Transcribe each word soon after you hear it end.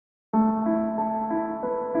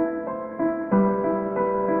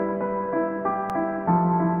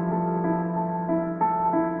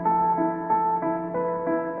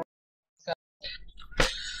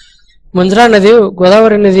ಮಂಜ್ರಾ ನದಿಯು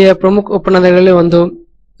ಗೋದಾವರಿ ನದಿಯ ಪ್ರಮುಖ ಉಪನದಿಗಳಲ್ಲಿ ಒಂದು.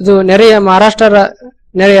 ಇದು ನೆರೆಯ ಮಹಾರಾಷ್ಟ್ರ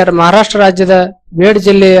ರಾಜ್ಯದ ಬೇಡ್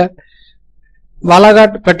ಜಿಲ್ಲೆಯ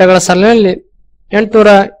ಬಾಲಾಘಾಟ್ ಬೆಟ್ಟಗಳ ಸಾಲಿನಲ್ಲಿ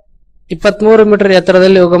 823 ಮೀಟರ್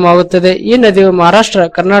ಎತ್ತರದಲ್ಲಿ ಉಗಮವಾಗುತ್ತದೆ. ಈ ನದಿಯು ಮಹಾರಾಷ್ಟ್ರ,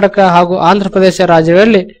 ಕರ್ನಾಟಕ ಹಾಗೂ ಆಂಧ್ರಪ್ರದೇಶ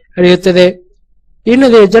ರಾಜ್ಯಗಳಲ್ಲಿ ಹರಿಯುತ್ತದೆ. ಈ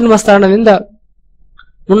ನದಿಯ ಜನ್ಮ ಸ್ಥಾನದಿಂದ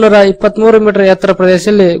 323 ಮೀಟರ್ ಎತ್ತರ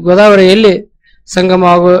ಪ್ರದೇಶದಲ್ಲಿ ಗೋದಾವರಿಯಲ್ಲಿ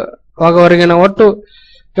ಸಂಗಮವಾಗುವವರೆಗಿನ ಒಟ್ಟು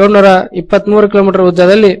 723 ಕಿಲೋಮೀಟರ್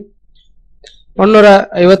ಉದ್ದದಲ್ಲಿ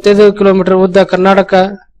 155 ಕಿಲೋಮೀಟರ್ ಉದ್ದ ಕರ್ನಾಟಕ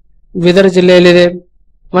ಬೀದರ್ ಜಿಲ್ಲೆಯಲ್ಲಿದೆ.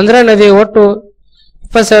 ಮಂಜ್ರಾ ನದಿ ಒಟ್ಟು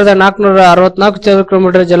 20,464 ಚದರ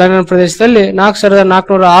ಕಿಲೋಮೀಟರ್ ಜಲಾನಯನ ಪ್ರದೇಶದಲ್ಲಿ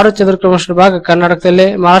 4,406 ಚದರ ಕಿಲೋಮೀಟರ್ ಭಾಗ ಕರ್ನಾಟಕದಲ್ಲಿ,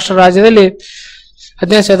 ಮಹಾರಾಷ್ಟ್ರ ರಾಜ್ಯದಲ್ಲಿ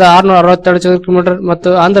 15,662 ಚದರ ಕಿಲೋಮೀಟರ್ ಮತ್ತು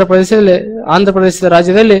ಆಂಧ್ರಪ್ರದೇಶದ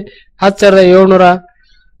ರಾಜ್ಯದಲ್ಲಿ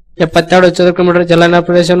 10,772 ಚದರ ಕಿಲೋಮೀಟರ್ ಜಲಾನಯನ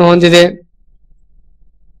ಪ್ರದೇಶವನ್ನು ಹೊಂದಿದೆ.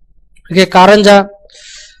 ಕಾರಂಜಾ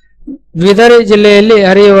ಬೀದರ್ ಜಿಲ್ಲೆಯಲ್ಲಿ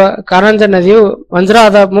ಹರಿಯುವ ಕಾರಂಜಾ ನದಿಯು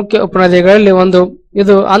ಮಂಜ್ರಾದ ಮುಖ್ಯ ಉಪನದಿಗಳಲ್ಲಿ ಒಂದು.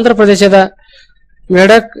 ಇದು ಆಂಧ್ರಪ್ರದೇಶದ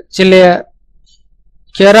ಮೇಡಕ್ ಜಿಲ್ಲೆಯ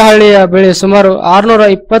ಕೇರಹಳ್ಳಿಯ ಬಳಿ ಸುಮಾರು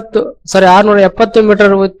 670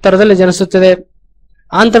 ಮೀಟರ್ ಎತ್ತರದಲ್ಲಿ ಜನಿಸುತ್ತದೆ.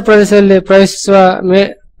 ಆಂಧ್ರಪ್ರದೇಶದಲ್ಲಿ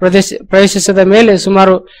ಪ್ರವೇಶಿಸಿದ ಮೇಲೆ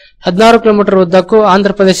ಸುಮಾರು 16 ಕಿಲೋಮೀಟರ್ ಉದ್ದಕ್ಕೂ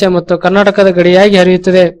ಆಂಧ್ರಪ್ರದೇಶ ಮತ್ತು ಕರ್ನಾಟಕದ ಗಡಿಯಾಗಿ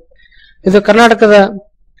ಹರಿಯುತ್ತದೆ. ಇದು ಕರ್ನಾಟಕದ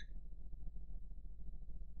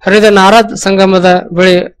ಹರಿದ ನಾರಾದ್ ಸಂಗಮದ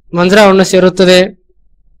ಬಳಿ ಮಂಜ್ರಾವನ್ನು ಸೇರುತ್ತದೆ.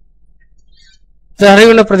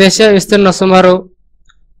 ಹರಿವಿನ ಪ್ರದೇಶ ವಿಸ್ತೀರ್ಣ ಸುಮಾರು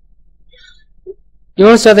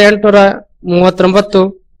 7,839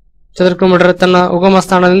 ಚದರ ಕಿಲೋಮೀಟರ್. ತನ್ನ ಉಗಮ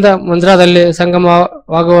ಸ್ಥಾನದಿಂದ ಮಂಜ್ರಾದಲ್ಲಿ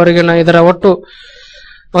ಸಂಗಮವಾಗುವವರೆಗಿನ ಇದರ ಒಟ್ಟು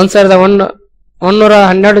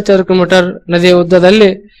 1,112 ಚದರ ಕಿಲೋಮೀಟರ್. ನದಿಯ ಉದ್ದದಲ್ಲಿ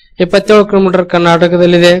 27 ಕಿಲೋಮೀಟರ್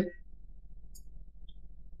ಕರ್ನಾಟಕದಲ್ಲಿದೆ.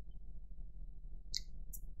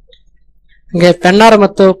 ಪೆನ್ನಾರ್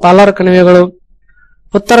ಮತ್ತು ಪಾಲಾರ್ ಕಣಿವೆಗಳು.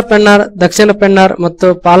 ಉತ್ತರ ಪೆನ್ನಾರ್, ದಕ್ಷಿಣ ಪೆನ್ನಾರ್ ಮತ್ತು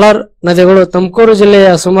ಪಾಲಾರ್ ನದಿಗಳು ತುಮಕೂರು ಜಿಲ್ಲೆಯ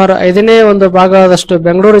ಸುಮಾರು 5ನೇ 1 ಭಾಗದಷ್ಟು,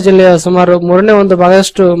 ಬೆಂಗಳೂರು ಜಿಲ್ಲೆಯ ಸುಮಾರು 3ನೇ 1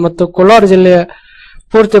 ಭಾಗದಷ್ಟು ಮತ್ತು ಕೋಲಾರ ಜಿಲ್ಲೆಯ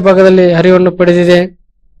ಪೂರ್ತಿ ಭಾಗದಲ್ಲಿ ಹರಿವನ್ನು ಪಡೆದಿದೆ.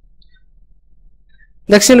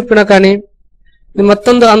 ದಕ್ಷಿಣ ಪಿನಕಾನಿ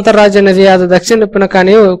ಮತ್ತೊಂದು ಅಂತಾರಾಜ್ಯ ನದಿಯಾದ ದಕ್ಷಿಣ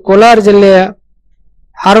ಪಿನಕಾನಿಯು ಕೋಲಾರ ಜಿಲ್ಲೆಯ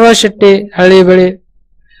ಹಾರ್ವಶೆಟ್ಟಿ ಹಳ್ಳಿ ಬಳಿ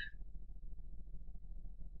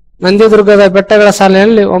ನಂದಿದುರ್ಗದ ಬೆಟ್ಟಗಳ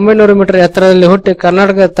ಸಾಲಿನಲ್ಲಿ 900 ಮೀಟರ್ ಎತ್ತರದಲ್ಲಿ ಹುಟ್ಟಿ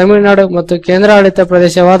ಕರ್ನಾಟಕ, ತಮಿಳುನಾಡು ಮತ್ತು ಕೇಂದ್ರಾಡಳಿತ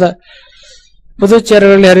ಪ್ರದೇಶವಾದ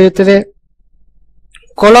ಪುದುಚೇರಿಯಲ್ಲಿ ಹರಿಯುತ್ತದೆ.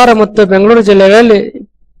 ಕೋಲಾರ ಮತ್ತು ಬೆಂಗಳೂರು ಜಿಲ್ಲೆಗಳಲ್ಲಿ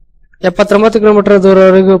 79 ಕಿಲೋಮೀಟರ್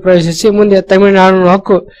ದೂರವರೆಗೂ ಪ್ರವೇಶಿಸಿ ಮುಂದೆ ತಮಿಳುನಾಡಿನ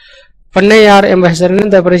ಹಕ್ಕು ಪನ್ನಯ್ಯಾರ್ ಎಂಬ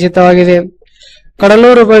ಹೆಸರಿನಿಂದ ಪರಿಚಿತವಾಗಿದೆ.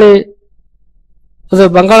 ಕಡಲೂರು ಬಳಿ ಅದು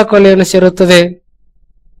ಬಂಗಾಳ ಕೊಲ್ಲಿಯನ್ನು ಸೇರುತ್ತದೆ.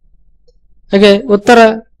 ಹಾಗೆ ಉತ್ತರ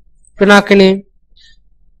ಪಿನಾಕಿನಿ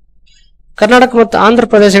ಕರ್ನಾಟಕ ಮತ್ತು ಆಂಧ್ರ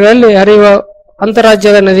ಪ್ರದೇಶಗಳಲ್ಲಿ ಹರಿಯುವ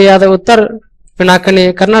ಅಂತರಾಜ್ಯದ ನದಿಯಾದ ಉತ್ತರ ಪಿನಾಕಿನಿ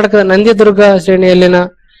ಕರ್ನಾಟಕದ ನಂದಿದುರ್ಗ ಶ್ರೇಣಿಯಲ್ಲಿನ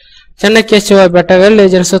ಚೆನ್ನಕೇಶವ ಬೆಟ್ಟಗಳಲ್ಲಿ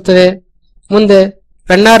ಜನಿಸುತ್ತದೆ. ಮುಂದೆ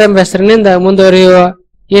ಪೆನ್ನಾರ್ ಎಂಬ ಹೆಸರಿನಿಂದ ಮುಂದುವರಿಯುವ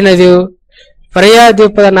ಈ ನದಿಯು ಪರ್ಯಾಯ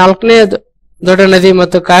ದ್ವೀಪದ 4ನೇ ದೊಡ್ಡ ನದಿ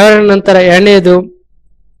ಮತ್ತು ಕಾವೇರಿ ನಂತರ 2ನೇದು.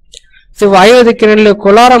 ವಾಯು ದಿಕ್ಕಿನಲ್ಲಿ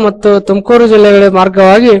ಕೋಲಾರ ಮತ್ತು ತುಮಕೂರು ಜಿಲ್ಲೆಗಳ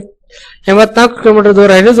ಮಾರ್ಗವಾಗಿ 84 ಕಿಲೋಮೀಟರ್ ದೂರ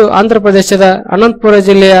ಹಿಡಿದು ಆಂಧ್ರ ಪ್ರದೇಶದ ಅನಂತಪುರ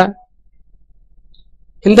ಜಿಲ್ಲೆಯ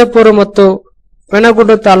ಹಿಂದಪುರ ಮತ್ತು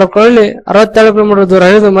ವೆನಗುಂಡ ತಾಲೂಕುಗಳಲ್ಲಿ 67 ಕಿಲೋಮೀಟರ್ ದೂರ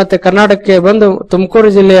ಹಿಡಿದು ಮತ್ತೆ ಕರ್ನಾಟಕಕ್ಕೆ ಬಂದು ತುಮಕೂರು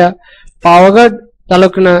ಜಿಲ್ಲೆಯ ಪಾವಗಡ್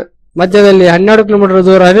ತಾಲೂಕಿನ ಮಧ್ಯದಲ್ಲಿ 12 ಕಿಲೋಮೀಟರ್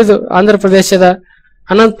ದೂರ ಹರಿದು ಆಂಧ್ರ ಪ್ರದೇಶದ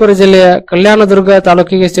ಅನಂತಪುರ ಜಿಲ್ಲೆಯ ಕಲ್ಯಾಣದುರ್ಗ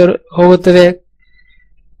ತಾಲೂಕಿಗೆ ಹೋಗುತ್ತದೆ.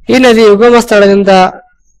 ಈ ನದಿ ಉಗಮ ಸ್ಥಳದಿಂದ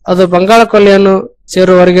ಅದು ಬಂಗಾಳ ಕೊಲ್ಲಿಯನ್ನು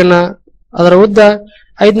ಸೇರುವವರೆಗಿನ ಅದರ ಉದ್ದ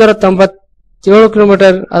 597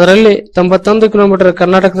 ಕಿಲೋಮೀಟರ್. ಅದರಲ್ಲಿ 91 ಕಿಲೋಮೀಟರ್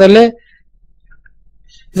ಕರ್ನಾಟಕದಲ್ಲೇ.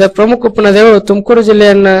 ಇದರ ಪ್ರಮುಖ ಉಪನದಿಗಳು ತುಮಕೂರು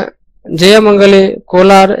ಜಿಲ್ಲೆಯನ್ನ ಜಯಮಂಗಲಿ,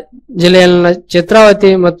 ಕೋಲಾರ ಜಿಲ್ಲೆಯಲ್ಲಿನ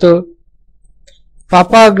ಚಿತ್ರಾವತಿ ಮತ್ತು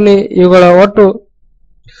ಪಾಪಾಗ್ನಿ. ಇವುಗಳ ಒಟ್ಟು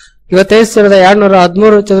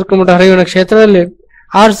 25,213 ಚದರ ಕಿಲೋಮೀಟರ್ ಹರಿವಿನ ಕ್ಷೇತ್ರದಲ್ಲಿ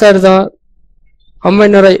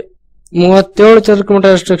 6,937 ಚದರ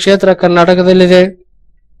ಕಿಲೋಮೀಟರ್ ಅಷ್ಟು ಕ್ಷೇತ್ರ ಕರ್ನಾಟಕದಲ್ಲಿದೆ.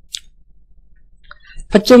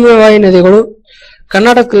 ಪಶ್ಚಿಮ ವಾಯು ನದಿಗಳು.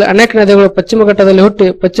 ಕರ್ನಾಟಕದಲ್ಲಿ ಅನೇಕ ನದಿಗಳು ಪಶ್ಚಿಮ ಘಟ್ಟದಲ್ಲಿ ಹುಟ್ಟಿ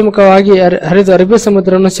ಪಶ್ಚಿಮವಾಗಿ ಹರಿದು ಅರಬ್ಬಿ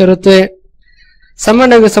ಸಮುದ್ರವನ್ನು ಸೇರುತ್ತವೆ.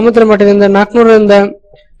 ಸಾಮಾನ್ಯವಾಗಿ ಸಮುದ್ರ ಮಟ್ಟದಿಂದ 400 ರಿಂದ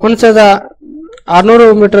 1,600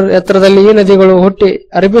 ಮೀಟರ್ ಎತ್ತರದಲ್ಲಿ ಈ ನದಿಗಳು ಹುಟ್ಟಿ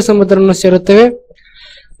ಅರಬ್ಬಿ ಸಮುದ್ರವನ್ನು ಸೇರುತ್ತವೆ.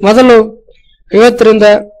 ಮೊದಲು 50 ರಿಂದ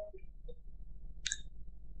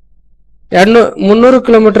 300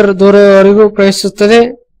 ಕಿಲೋಮೀಟರ್ ದೂರವರೆಗೂ ಪ್ರವೇಶಿಸುತ್ತದೆ.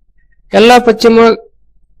 ಎಲ್ಲಾ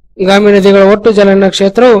ಪಶ್ಚಿಮಗಾಮಿ ನದಿಗಳ ಒಟ್ಟು ಜಲಾನಯನ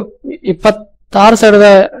ಕ್ಷೇತ್ರವು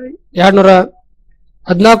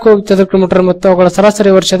 26,214 ಚದರ ಕಿಲೋಮೀಟರ್ ಮತ್ತು ಅವುಗಳ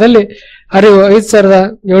ಸರಾಸರಿ ವರ್ಷದಲ್ಲಿ ಹರಿವು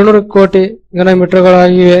 5,700 ಕೋಟಿ ಘನ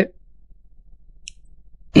ಮೀಟರ್ಗಳಾಗಿವೆ.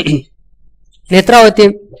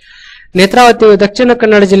 ನೇತ್ರಾವತಿಯು ದಕ್ಷಿಣ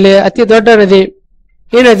ಕನ್ನಡ ಜಿಲ್ಲೆಯ ಅತಿ ದೊಡ್ಡ ನದಿ.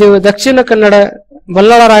 ಈ ನದಿಯು ದಕ್ಷಿಣ ಕನ್ನಡ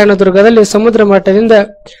ಬಲ್ಲಾಳರಾಯನ ದುರ್ಗದಲ್ಲಿ ಸಮುದ್ರ ಮಟ್ಟದಿಂದ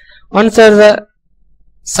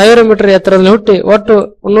 1000 ಮೀಟರ್ ಎತ್ತರದಲ್ಲಿ ಹುಟ್ಟಿ ಒಟ್ಟು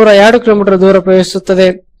 302 ಕಿಲೋಮೀಟರ್ ದೂರ ಪ್ರವೇಶಿಸುತ್ತದೆ.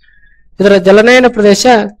 ಇದರ ಜಲನಯನ ಪ್ರದೇಶ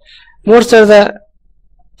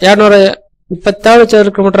 3227 ಚದರ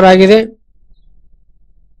ಕಿಲೋಮೀಟರ್ ಆಗಿದೆ.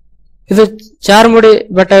 ಇದು ಚಾರ್ಮುಡಿ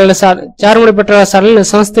ಬೆಟ್ಟಗಳ ಸಾಲಿನ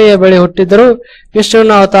ಸಂಸ್ಥೆಯ ಬಳಿ ಹುಟ್ಟಿದ್ದರೂ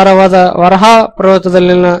ವಿಷ್ಣುವಿನ ಅವತಾರವಾದ ವರಹಾ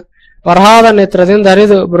ಪರ್ವತದಲ್ಲಿನ ವರಹಾದ ನೇತ್ರದಿಂದ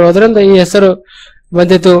ಹರಿದು ಬರುವುದರಿಂದ ಈ ಹೆಸರು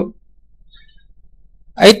ಬಂದಿತು.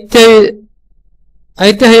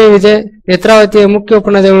 ಐತಿಹ್ಯವಿದೆ. ನೇತ್ರಾವತಿಯ ಮುಖ್ಯ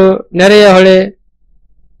ಉಪನದಿಗಳು ನೆರೆಯ ಹೊಳೆ,